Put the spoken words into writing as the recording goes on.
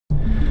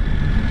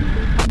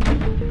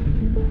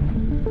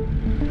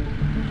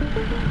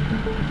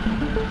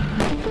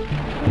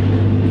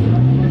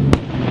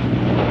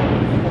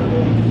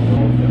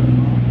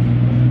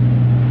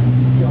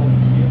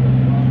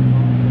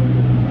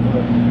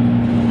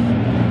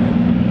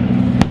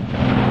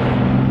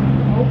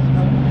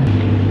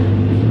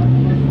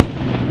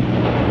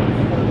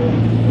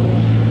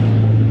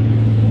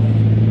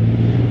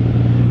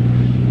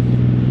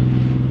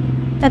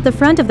At the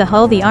front of the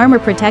hull, the armor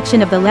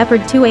protection of the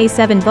Leopard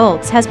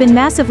 2A7V has been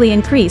massively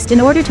increased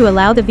in order to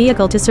allow the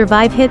vehicle to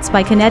survive hits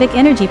by kinetic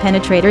energy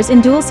penetrators in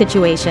duel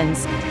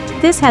situations.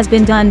 This has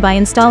been done by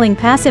installing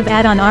passive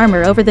add-on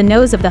armor over the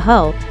nose of the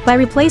hull, by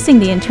replacing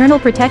the internal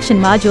protection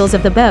modules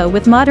of the bow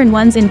with modern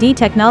ones in D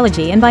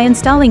technology, and by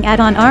installing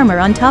add-on armor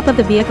on top of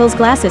the vehicle's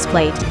glacis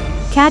plate.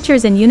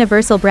 Catchers and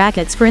universal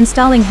brackets for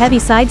installing heavy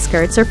side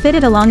skirts are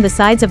fitted along the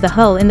sides of the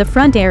hull in the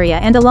front area,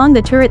 and along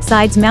the turret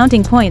sides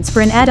mounting points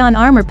for an add-on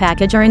armor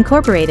package are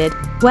incorporated,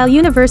 while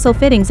universal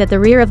fittings at the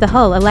rear of the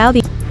hull allow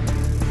the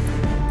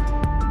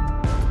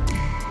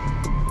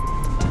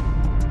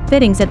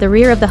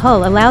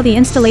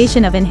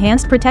installation of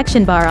enhanced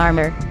protection bar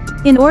armor.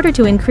 In order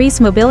to increase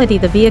mobility,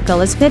 the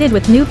vehicle is fitted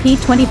with new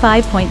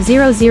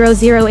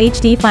P25.000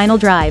 HD final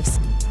drives.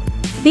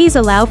 These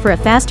allow for a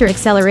faster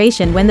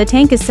acceleration when the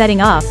tank is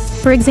setting off,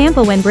 for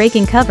example when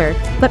breaking cover,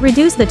 but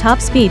reduce the top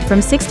speed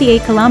from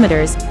 68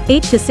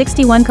 km/h to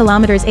 61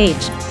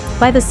 km/h.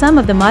 By the sum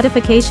of the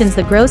modifications,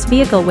 the gross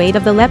vehicle weight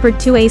of the Leopard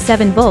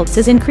 2A7V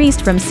is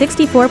increased from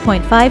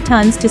 64.5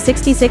 tons to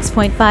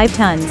 66.5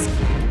 tons.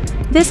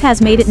 This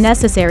has made it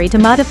necessary to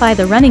modify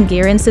the running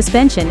gear and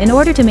suspension in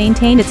order to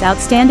maintain its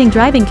outstanding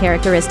driving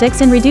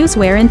characteristics and reduce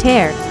wear and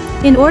tear.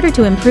 In order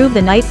to improve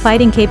the night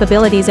fighting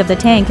capabilities of the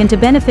tank and to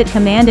benefit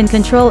command and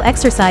control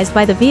exercised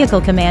by the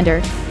vehicle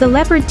commander, the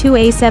Leopard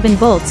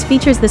 2A7V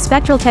features the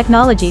Spectral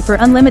technology for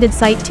Unlimited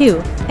Sight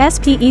 2,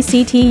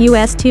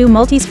 SPECTUS2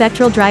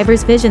 Multispectral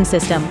Driver's Vision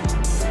System.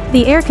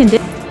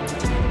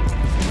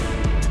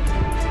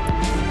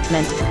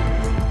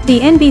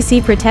 The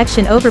NBC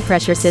protection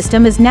overpressure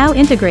system is now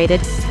integrated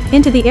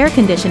into the air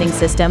conditioning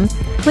system,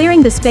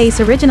 clearing the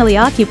space originally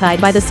occupied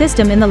by the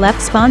system in the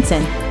left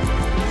sponson.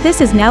 This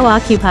is now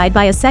occupied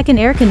by a second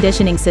air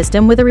conditioning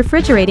system with a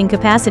refrigerating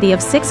capacity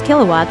of 6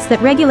 kilowatts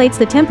that regulates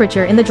the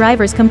temperature in the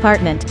driver's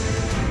compartment.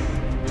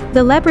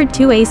 The Leopard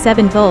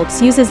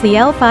 2A7V uses the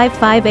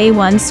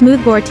L55A1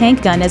 smoothbore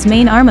tank gun as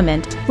main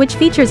armament, which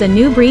features a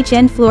new breech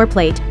end floor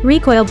plate,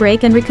 recoil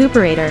brake and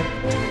recuperator.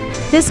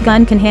 This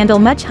gun can handle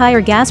much higher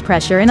gas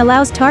pressure and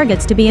allows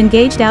targets to be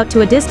engaged out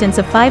to a distance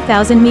of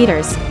 5,000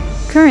 meters.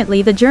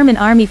 Currently, the German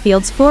Army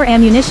fields 4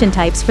 ammunition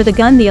types for the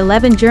gun: the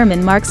 11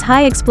 German marks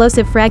High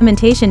Explosive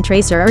Fragmentation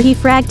Tracer or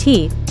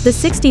HE-Frag-T, the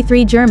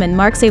 63 German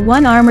marks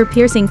A1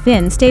 Armor-Piercing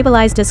Fin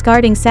Stabilized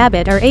Discarding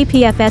Sabot or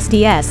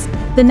APFSDS,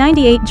 the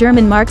 98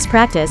 German marks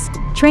Practice,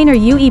 Trainer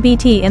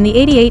UEBT, and the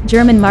 88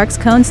 German marks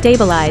Cone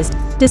Stabilized,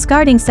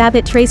 Discarding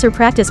Sabot Tracer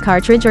Practice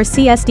Cartridge or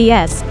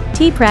CSDS,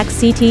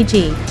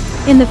 T-Prax-CTG.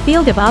 In the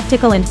field of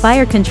optical and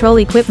fire control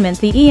equipment,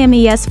 the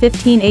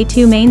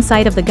EMES-15A2 main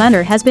sight of the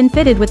gunner has been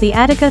fitted with the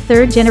Attica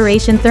 3rd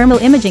generation thermal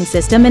imaging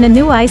system and a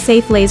new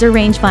eye-safe laser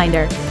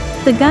rangefinder.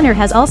 The gunner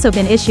has also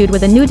been issued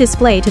with a new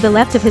display to the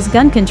left of his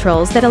gun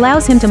controls that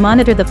allows him to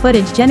monitor the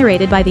footage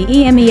generated by the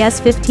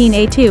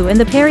EMES-15A2 and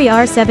the Perry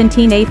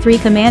R-17A3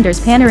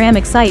 commander's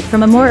panoramic sight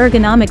from a more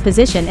ergonomic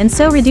position, and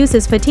so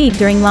reduces fatigue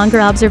during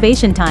longer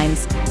observation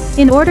times.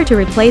 In order to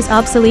replace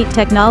obsolete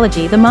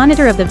technology, the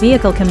monitor of the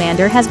vehicle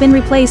commander has been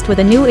replaced with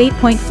a new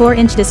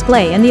 8.4-inch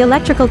display, and the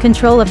electrical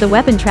control of the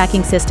weapon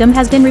tracking system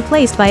has been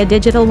replaced by a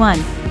digital one.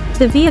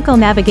 The vehicle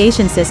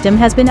navigation system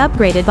has been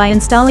upgraded by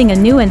installing a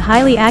new and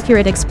highly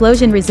accurate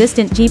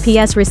explosion-resistant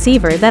GPS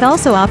receiver that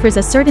also offers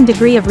a certain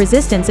degree of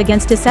resistance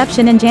against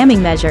deception and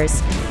jamming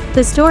measures.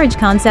 The storage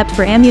concept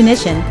for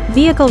ammunition,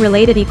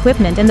 vehicle-related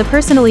equipment and the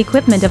personal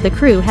equipment of the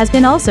crew has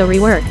been also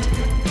reworked.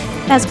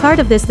 As part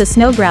of this, the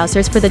snow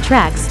grousers for the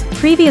tracks,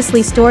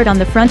 previously stored on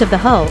the front of the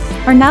hull,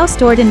 are now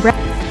stored in room.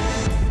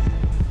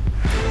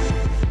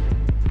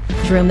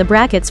 The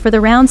brackets for the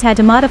rounds had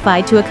to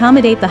modify to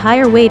accommodate the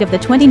higher weight of the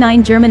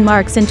 29 German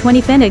marks and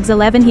 20 Pfennigs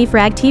 11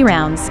 HE-Frag-T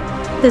rounds.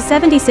 The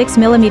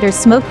 76mm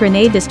smoke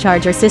grenade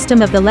discharger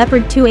system of the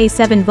Leopard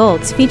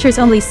 2A7V features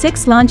only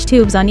 6 launch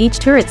tubes on each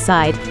turret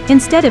side,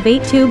 instead of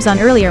 8 tubes on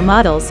earlier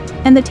models,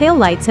 and the tail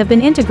lights have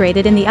been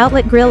integrated in the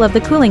outlet grille of the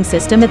cooling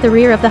system at the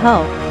rear of the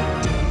hull.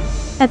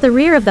 At the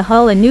rear of the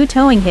hull, a new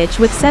towing hitch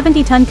with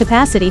 70-ton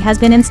capacity has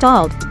been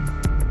installed.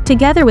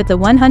 Together with the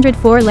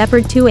 104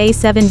 Leopard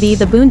 2A7V,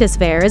 the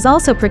Bundeswehr is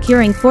also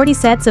procuring 40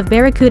 sets of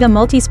Barracuda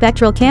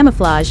multispectral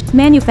camouflage,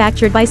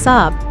 manufactured by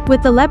Saab.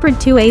 With the Leopard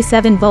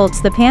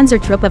 2A7V, the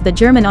Panzertruppe of the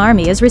German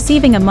Army is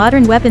receiving a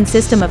modern weapon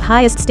system of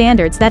highest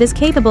standards that is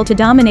capable to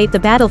dominate the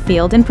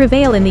battlefield and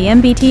prevail in the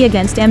MBT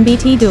against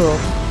MBT duel.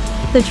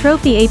 The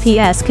trophy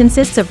APS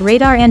consists of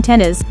radar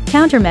antennas,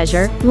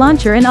 countermeasure,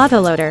 launcher and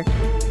autoloader.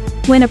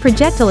 When a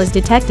projectile is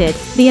detected,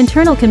 the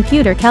internal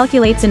computer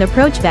calculates an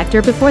approach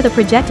vector before the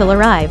projectile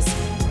arrives.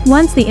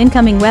 Once the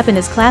incoming weapon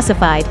is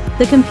classified,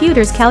 the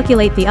computers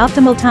calculate the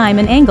optimal time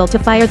and angle to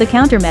fire the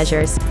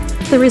countermeasures.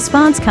 The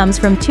response comes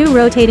from two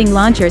rotating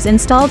launchers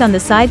installed on the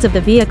sides of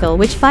the vehicle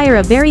which fire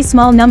a very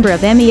small number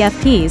of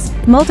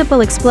MEFPs,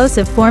 multiple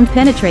explosive-formed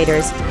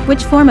penetrators,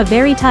 which form a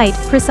very tight,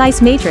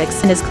 precise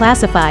matrix and is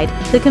classified.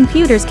 The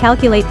computers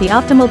calculate the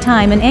optimal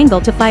time and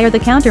angle to fire the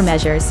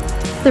countermeasures.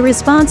 The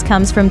response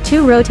comes from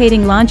two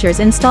rotating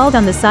launchers installed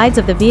on the sides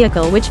of the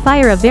vehicle which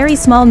fire a very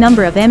small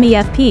number of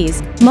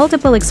MEFPs,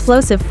 multiple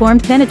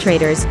explosive-formed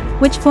penetrators,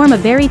 which form a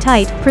very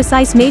tight,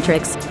 precise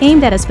matrix,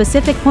 aimed at a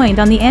specific point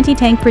on the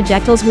anti-tank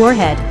projectile's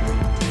warhead.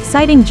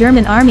 Citing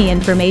German Army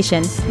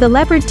information, the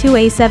Leopard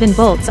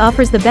 2A7V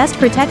offers the best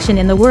protection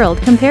in the world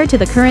compared to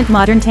the current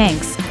modern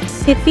tanks.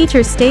 It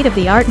features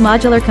state-of-the-art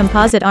modular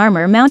composite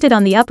armor mounted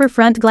on the upper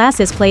front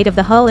glacis plate of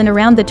the hull and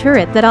around the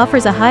turret that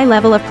offers a high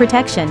level of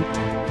protection.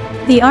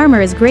 The armor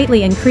is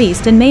greatly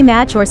increased and may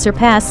match or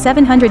surpass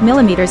 700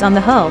 mm on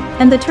the hull,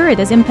 and the turret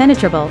is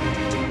impenetrable.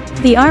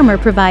 The armor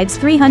provides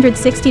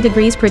 360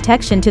 degrees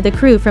protection to the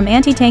crew from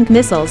anti-tank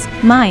missiles,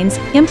 mines,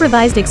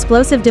 improvised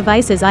explosive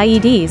devices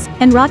IEDs,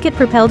 and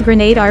rocket-propelled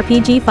grenade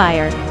RPG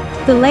fire.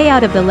 The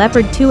layout of the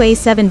Leopard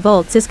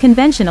 2A7V is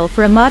conventional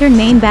for a modern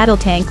main battle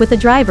tank with a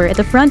driver at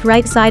the front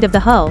right side of the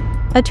hull,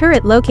 a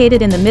turret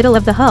located in the middle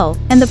of the hull,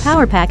 and the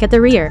power pack at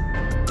the rear.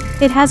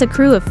 It has a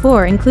crew of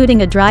 4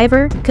 including a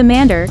driver,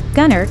 commander,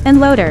 gunner,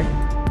 and loader.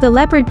 The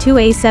Leopard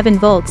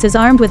 2A7V is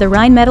armed with a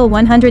Rheinmetall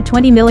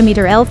 120mm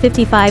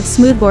L55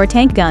 smoothbore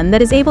tank gun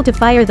that is able to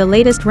fire the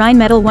latest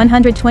Rheinmetall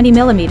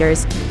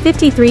 120mm,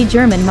 53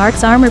 German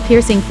Marks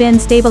armor-piercing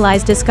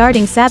fin-stabilized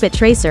discarding sabot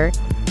tracer,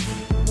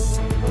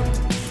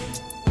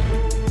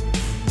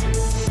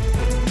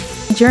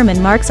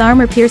 German Marks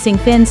armor-piercing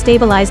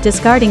fin-stabilized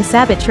discarding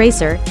sabot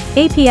tracer,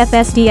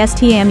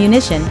 APFSDST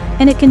ammunition,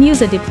 and it can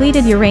use a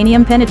depleted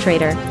uranium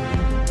penetrator.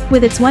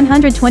 With its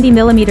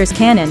 120mm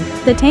cannon,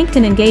 the tank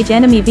can engage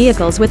enemy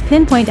vehicles with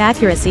pinpoint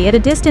accuracy at a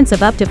distance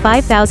of up to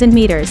 5,000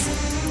 meters.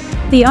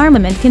 The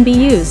armament can be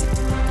used.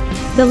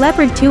 The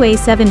Leopard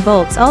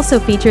 2A7V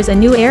also features a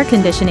new air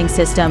conditioning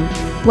system.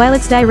 While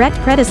its direct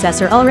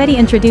predecessor already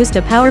introduced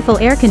a powerful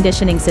air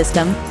conditioning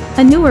system,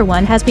 a newer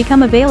one has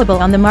become available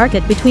on the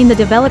market between the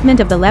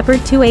development of the Leopard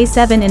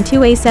 2A7 and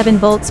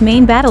 2A7V's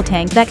main battle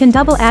tank that can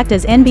double act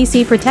as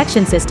NBC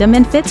protection system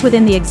and fits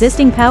within the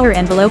existing power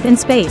envelope in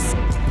space.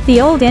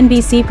 The old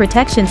NBC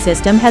protection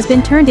system has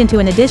been turned into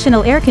an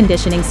additional air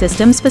conditioning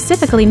system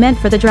specifically meant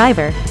for the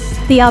driver.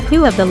 The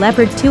APU of the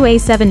Leopard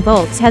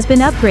 2A7V has been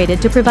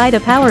upgraded to provide a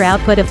power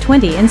output of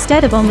 20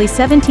 instead of only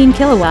 17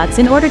 kilowatts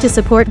in order to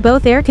support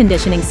both air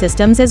conditioning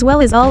systems as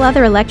well as all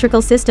other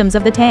electrical systems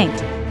of the tank.